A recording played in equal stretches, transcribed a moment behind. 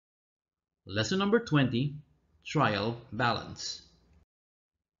Lesson number 20, Trial Balance.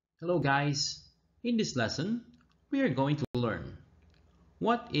 Hello guys, in this lesson, we are going to learn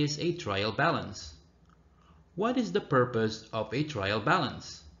what is a trial balance? What is the purpose of a trial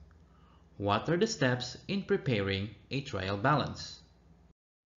balance? What are the steps in preparing a trial balance?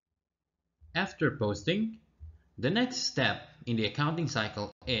 After posting, the next step in the accounting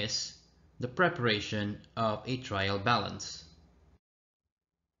cycle is the preparation of a trial balance.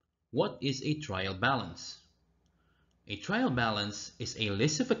 What is a trial balance? A trial balance is a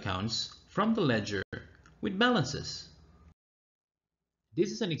list of accounts from the ledger with balances.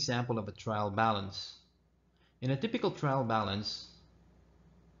 This is an example of a trial balance. In a typical trial balance,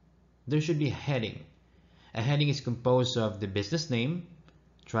 there should be a heading. A heading is composed of the business name,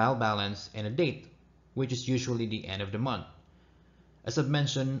 trial balance, and a date, which is usually the end of the month. As I've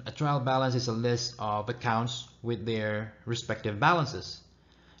mentioned, a trial balance is a list of accounts with their respective balances.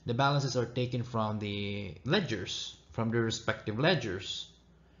 The balances are taken from the ledgers, from the respective ledgers.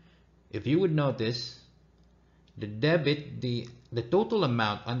 If you would notice, the total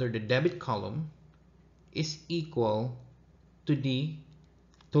amount under the debit column is equal to the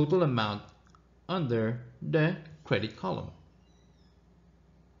total amount under the credit column.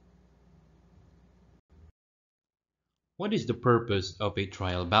 What is the purpose of a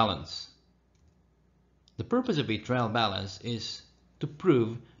trial balance? The purpose of a trial balance is to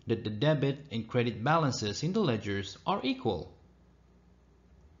prove that the debit and credit balances in the ledgers are equal.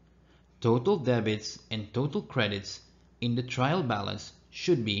 Total debits and total credits in the trial balance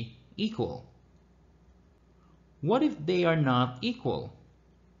should be equal. What if they are not equal?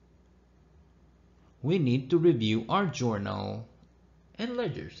 We need to review our journal and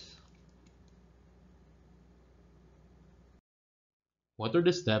ledgers. What are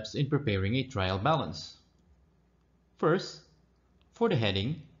the steps in preparing a trial balance? First, for the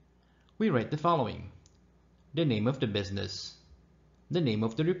heading, we write the following: the name of the business, the name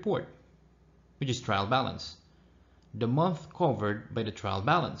of the report, which is trial balance, the month covered by the trial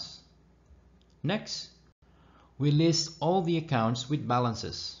balance. Next, we list all the accounts with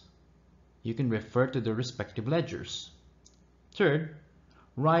balances. You can refer to the respective ledgers. Third,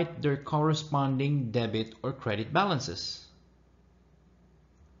 write their corresponding debit or credit balances.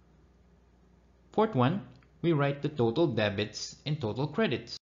 Fourth one, we write the total debits and total credits.